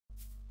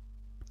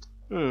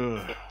Hmm.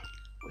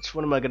 Which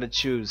one am I gonna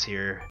choose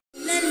here?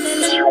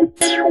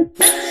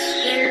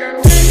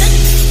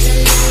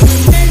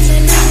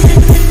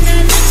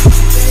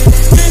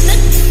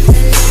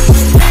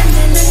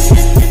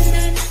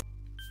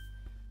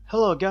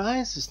 Hello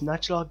guys, it's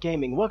Natural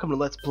Gaming. Welcome to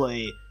Let's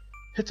Play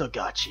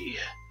Hitogotchi.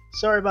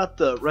 Sorry about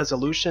the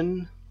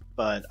resolution,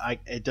 but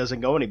it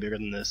doesn't go any bigger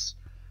than this.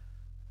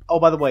 Oh,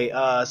 by the way,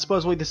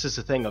 supposedly this is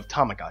a thing of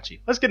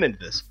Tamagotchi. Let's get into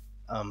this.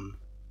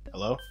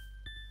 Hello?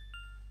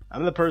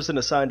 I'm the person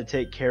assigned to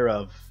take care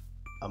of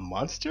a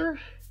monster?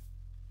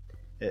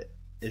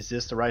 Is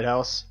this the right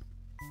house?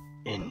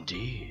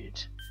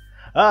 Indeed.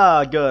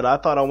 Ah, good. I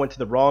thought I went to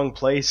the wrong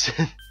place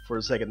for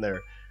a second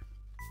there.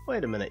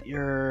 Wait a minute,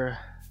 the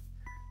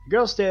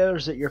girl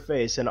stares at your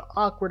face in an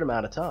awkward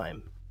amount of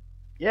time.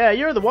 Yeah,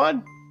 you're the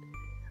one!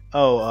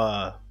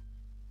 Oh,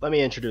 let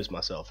me introduce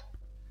myself.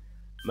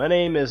 My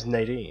name is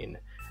Nadine,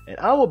 and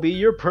I will be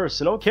your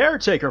personal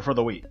caretaker for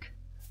the week.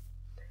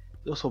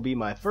 This will be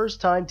my first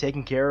time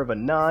taking care of a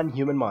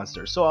non-human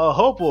monster, so I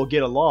hope we'll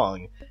get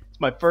along. It's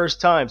my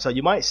first time, so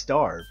you might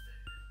starve.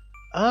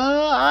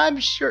 I'm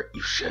sure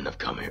you shouldn't have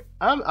come here.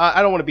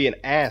 I don't want to be an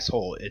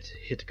asshole at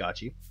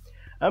Hitogotchi.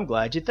 I'm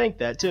glad you think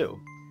that too.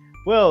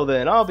 Well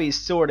then, I'll be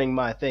sorting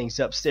my things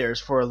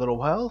upstairs for a little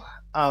while.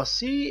 I'll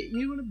see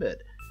you in a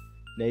bit.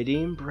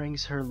 Nadine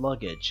brings her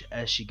luggage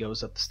as she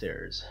goes up the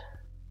stairs.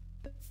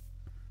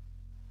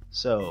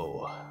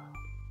 So,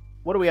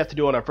 what do we have to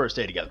do on our first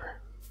day together?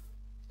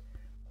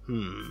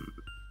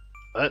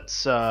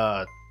 Let's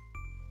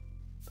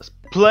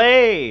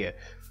play!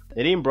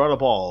 Nadine brought a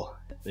ball,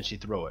 then she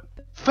threw it.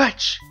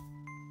 Fetch!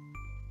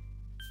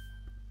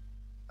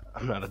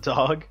 I'm not a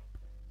dog.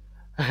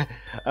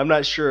 I'm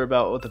not sure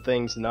about what the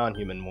things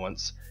non-human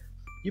wants.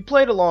 You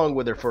played along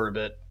with her for a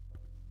bit.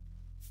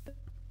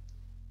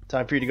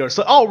 Time for you to go to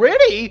sleep.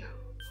 Already?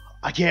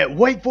 I can't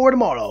wait for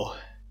tomorrow.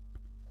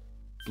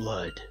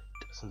 Blood.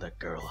 Doesn't that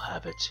girl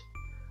have it?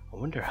 I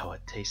wonder how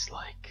it tastes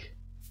like.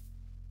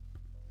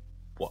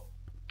 What?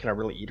 Can I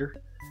really eat her?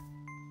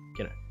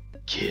 Can I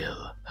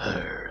kill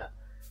her?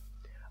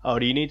 Oh,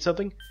 do you need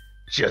something?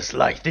 Just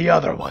like the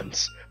other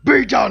ones.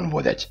 Be done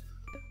with it.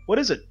 What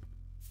is it?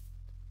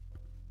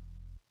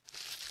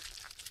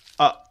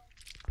 Oh.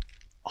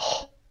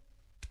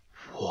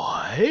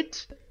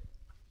 What?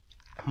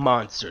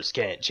 Monsters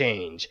can't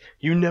change.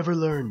 You never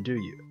learn, do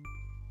you?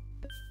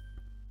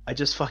 I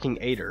just fucking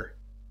ate her.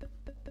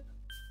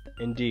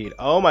 Indeed.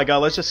 Oh my god,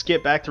 let's just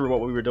skip back through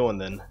what we were doing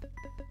then.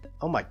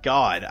 Oh my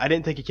god, I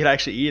didn't think you could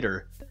actually eat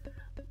her.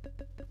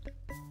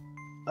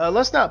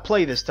 Let's not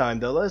play this time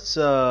though. Let's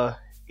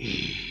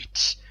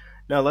eat.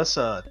 No, let's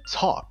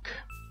talk.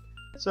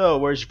 So,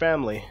 where's your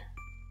family?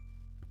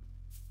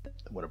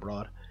 What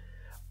abroad?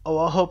 Oh,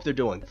 I hope they're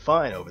doing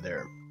fine over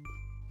there.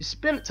 You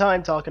spent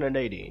time talking to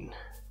Nadine.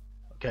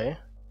 Okay.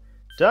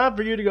 Time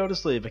for you to go to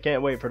sleep. I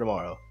can't wait for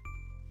tomorrow.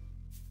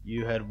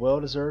 You had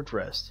well-deserved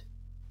rest.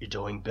 You're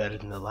doing better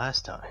than the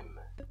last time.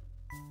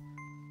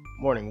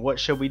 Morning, what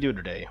shall we do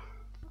today?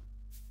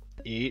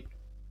 Eat.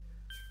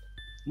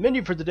 The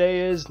menu for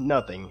today is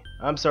nothing.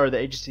 I'm sorry the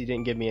agency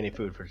didn't give me any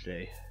food for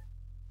today.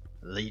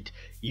 I'll eat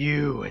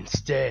you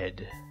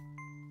instead.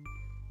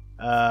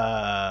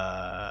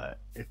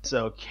 It's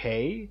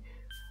okay.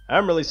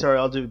 I'm really sorry,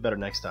 I'll do better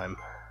next time.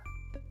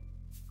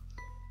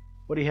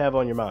 What do you have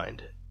on your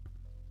mind?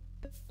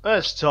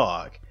 Let's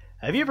talk.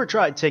 Have you ever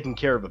tried taking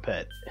care of a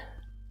pet?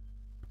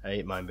 I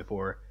ate mine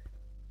before.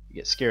 You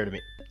get scared of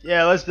me.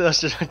 Yeah, let's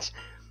just...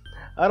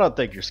 I don't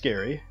think you're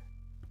scary.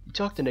 You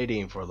talked to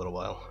Nadine for a little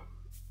while.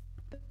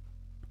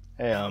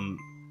 Hey,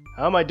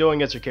 how am I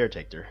doing as your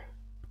caretaker?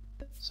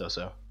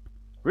 So-so.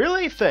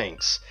 Really?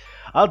 Thanks.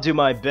 I'll do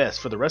my best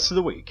for the rest of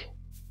the week.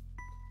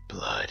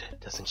 Blood.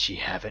 Doesn't she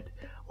have it?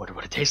 Wonder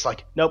what it tastes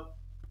like. Nope.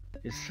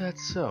 Is that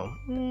so?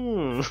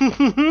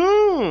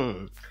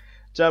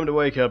 Time to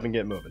wake up and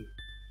get moving.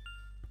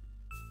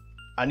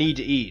 I need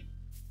to eat.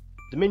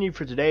 The menu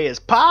for today is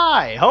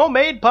pie!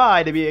 Homemade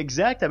pie, to be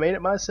exact. I made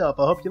it myself.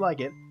 I hope you like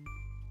it.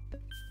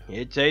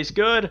 It tastes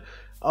good.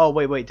 Oh,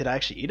 wait. Did I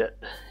actually eat it?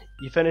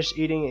 You finished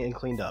eating and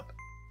cleaned up.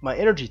 My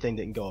energy thing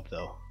didn't go up,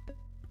 though.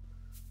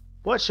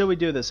 What shall we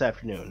do this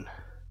afternoon?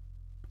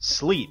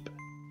 Sleep.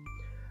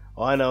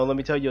 Oh, I know. Let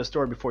me tell you a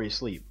story before you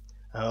sleep.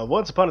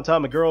 Once upon a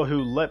time, a girl who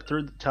leapt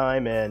through the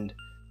time and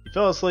he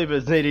fell asleep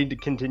as Nadine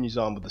continues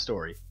on with the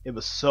story. It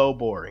was so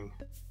boring.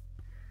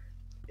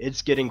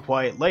 It's getting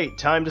quite late.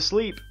 Time to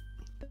sleep.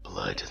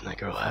 Blood, doesn't that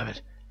girl have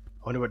it?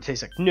 I wonder what it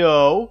tastes like.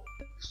 No.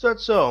 Is that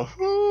so?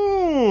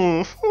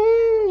 Oh,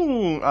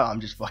 I'm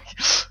just fucking...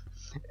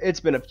 It's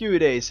been a few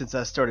days since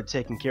I started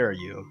taking care of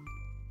you.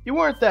 You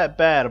weren't that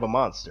bad of a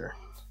monster.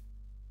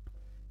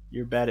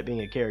 You're bad at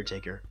being a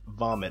caretaker.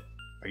 Vomit.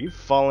 Are you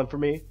falling for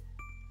me?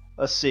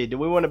 Let's see, do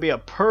we want to be a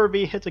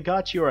pervy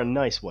Hitogotchi or a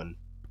nice one?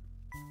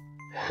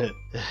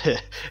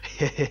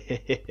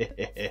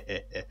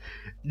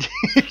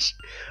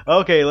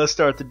 Okay, let's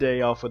start the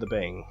day off with a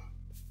bang.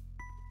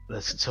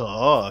 Let's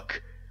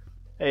talk.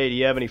 Hey, do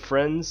you have any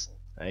friends?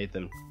 I hate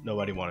them.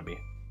 Nobody wanted me.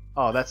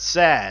 Oh, that's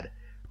sad.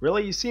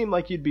 Really? You seem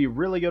like you'd be a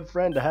really good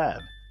friend to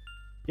have.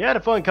 You had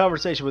a fun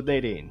conversation with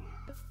Nadine.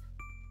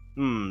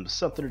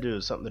 Something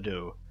to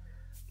do.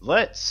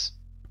 Let's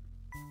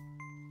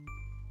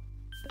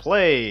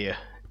play.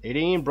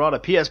 Nadine brought a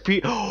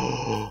PSP.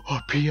 Oh,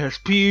 a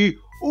PSP.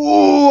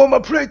 Oh, I'm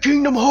gonna play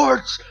Kingdom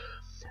Hearts.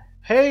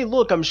 Hey,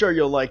 look, I'm sure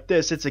you'll like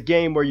this. It's a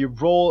game where you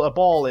roll a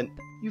ball and...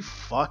 You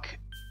fuck.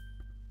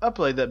 I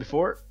played that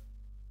before.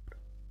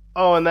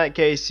 Oh, in that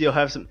case, you'll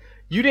have some...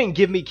 You didn't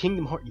give me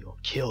Kingdom Hearts. You'll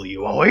kill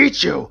you. I'll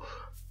eat you.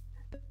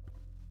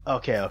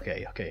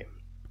 Okay.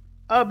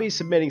 I'll be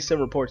submitting some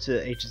reports to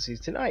the agencies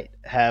tonight.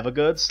 Have a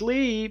good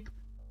sleep.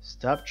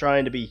 Stop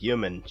trying to be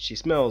human. She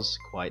smells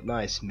quite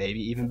nice. Maybe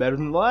even better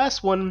than the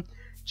last one.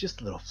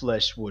 Just a little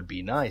flesh would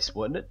be nice,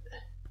 wouldn't it?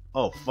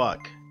 Oh,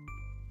 fuck.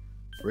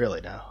 Really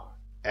now?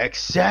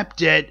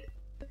 Accept it!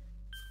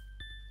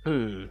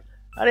 I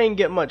didn't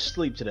get much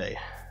sleep today.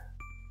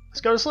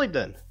 Let's go to sleep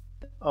then.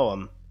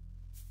 Oh,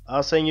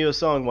 I'll sing you a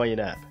song while you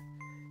nap.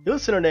 You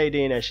listen to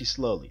Nadine as she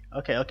slowly...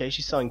 Okay,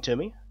 she sung to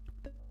me.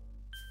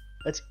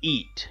 Let's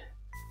eat.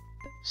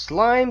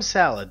 Slime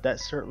salad. That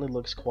certainly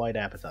looks quite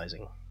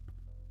appetizing.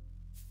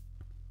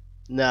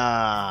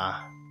 Nah,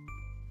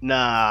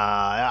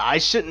 I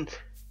shouldn't...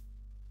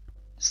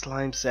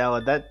 Slime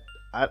salad,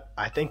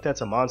 I think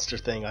that's a monster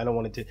thing. I don't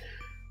want to do...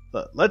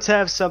 But let's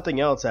have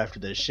something else after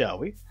this, shall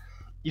we?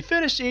 You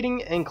finished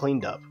eating and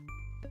cleaned up.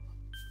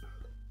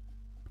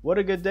 What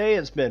a good day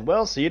it's been.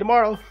 Well, see you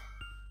tomorrow.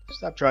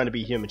 Stop trying to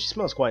be human. She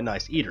smells quite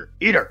nice. Eat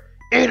her.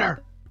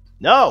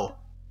 No.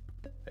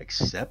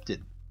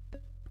 Accepted.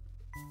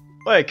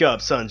 Wake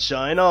up,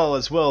 sunshine. All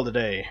is well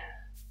today.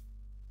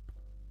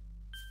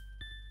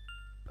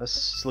 Let's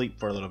sleep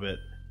for a little bit.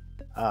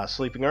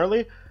 Sleeping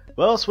early?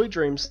 Well, sweet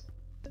dreams.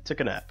 Took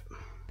a nap.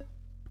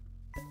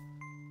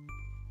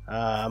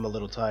 I'm a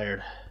little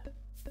tired.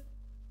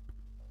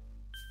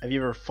 Have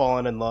you ever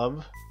fallen in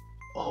love?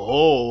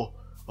 Oh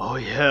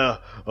yeah.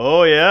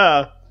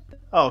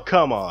 Oh,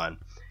 come on.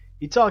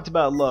 You talked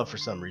about love for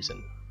some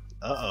reason.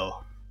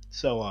 Uh-oh.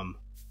 So,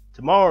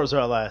 tomorrow's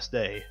our last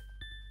day.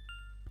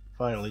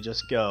 Finally,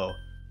 just go.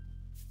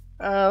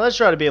 Let's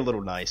try to be a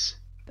little nice.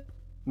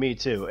 Me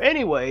too.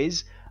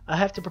 Anyways, I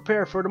have to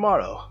prepare for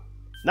tomorrow.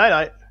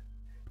 Night-night.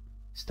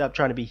 Stop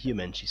trying to be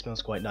human. She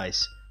smells quite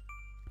nice.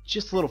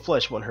 Just a little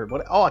flesh won't hurt.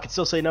 Oh, I can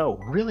still say no.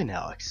 Really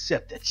now?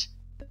 Accept it.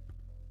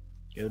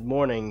 Good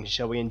morning.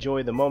 Shall we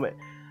enjoy the moment?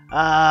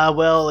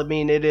 Well, I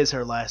mean, it is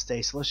her last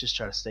day, so let's just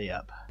try to stay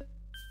up.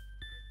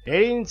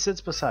 Nadine sits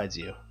beside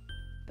you.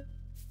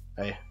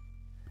 Hey.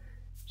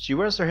 She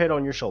rests her head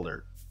on your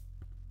shoulder.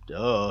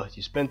 Duh,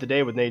 you spent the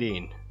day with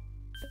Nadine.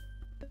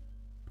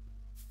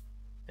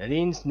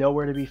 Nadine's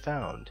nowhere to be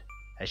found.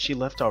 Has she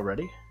left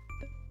already?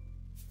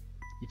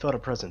 You felt a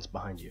presence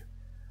behind you.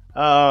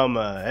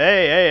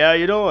 Hey, how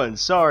you doing?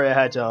 Sorry I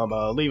had to,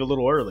 leave a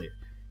little early.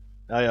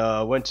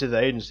 I, went to the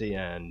agency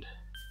and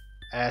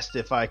asked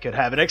if I could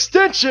have an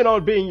extension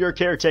on being your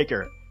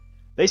caretaker.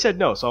 They said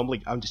no, so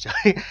I'm just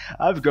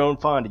I've grown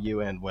fond of you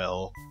and,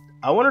 well,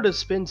 I wanted to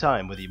spend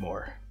time with you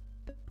more.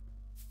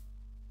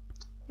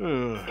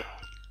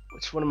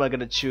 Which one am I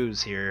gonna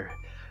choose here?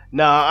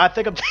 Nah, I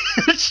think I'm...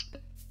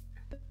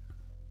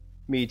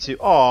 Me too.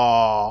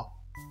 Aww.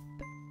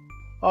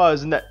 Oh,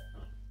 isn't that...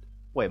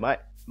 Wait,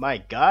 my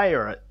guy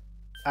or...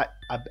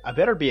 I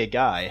better be a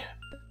guy.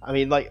 I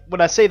mean, like,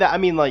 when I say that, I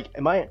mean, like,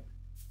 am I...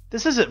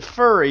 This isn't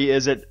furry,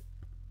 is it?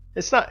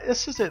 It's not...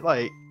 This isn't,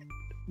 like...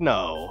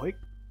 No.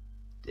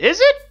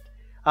 Is it?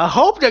 I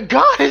hope to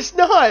God it's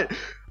not!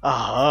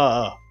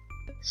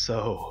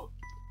 So,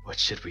 what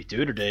should we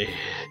do today?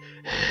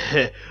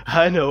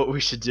 I know what we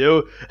should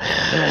do.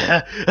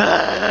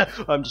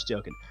 I'm just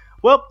joking.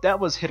 Well, that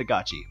was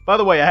Hitogotchi. By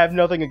the way, I have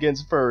nothing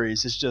against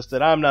furries. It's just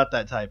that I'm not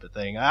that type of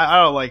thing. I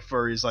don't like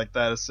furries like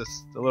that. It's just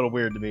a little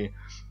weird to me.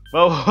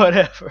 Well,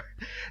 whatever.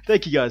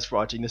 Thank you guys for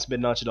watching. This has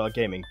been Nacho Dog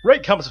Gaming.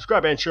 Rate, comment,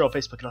 subscribe, and share on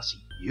Facebook, and I'll see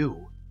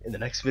you in the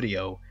next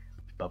video.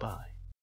 Bye-bye.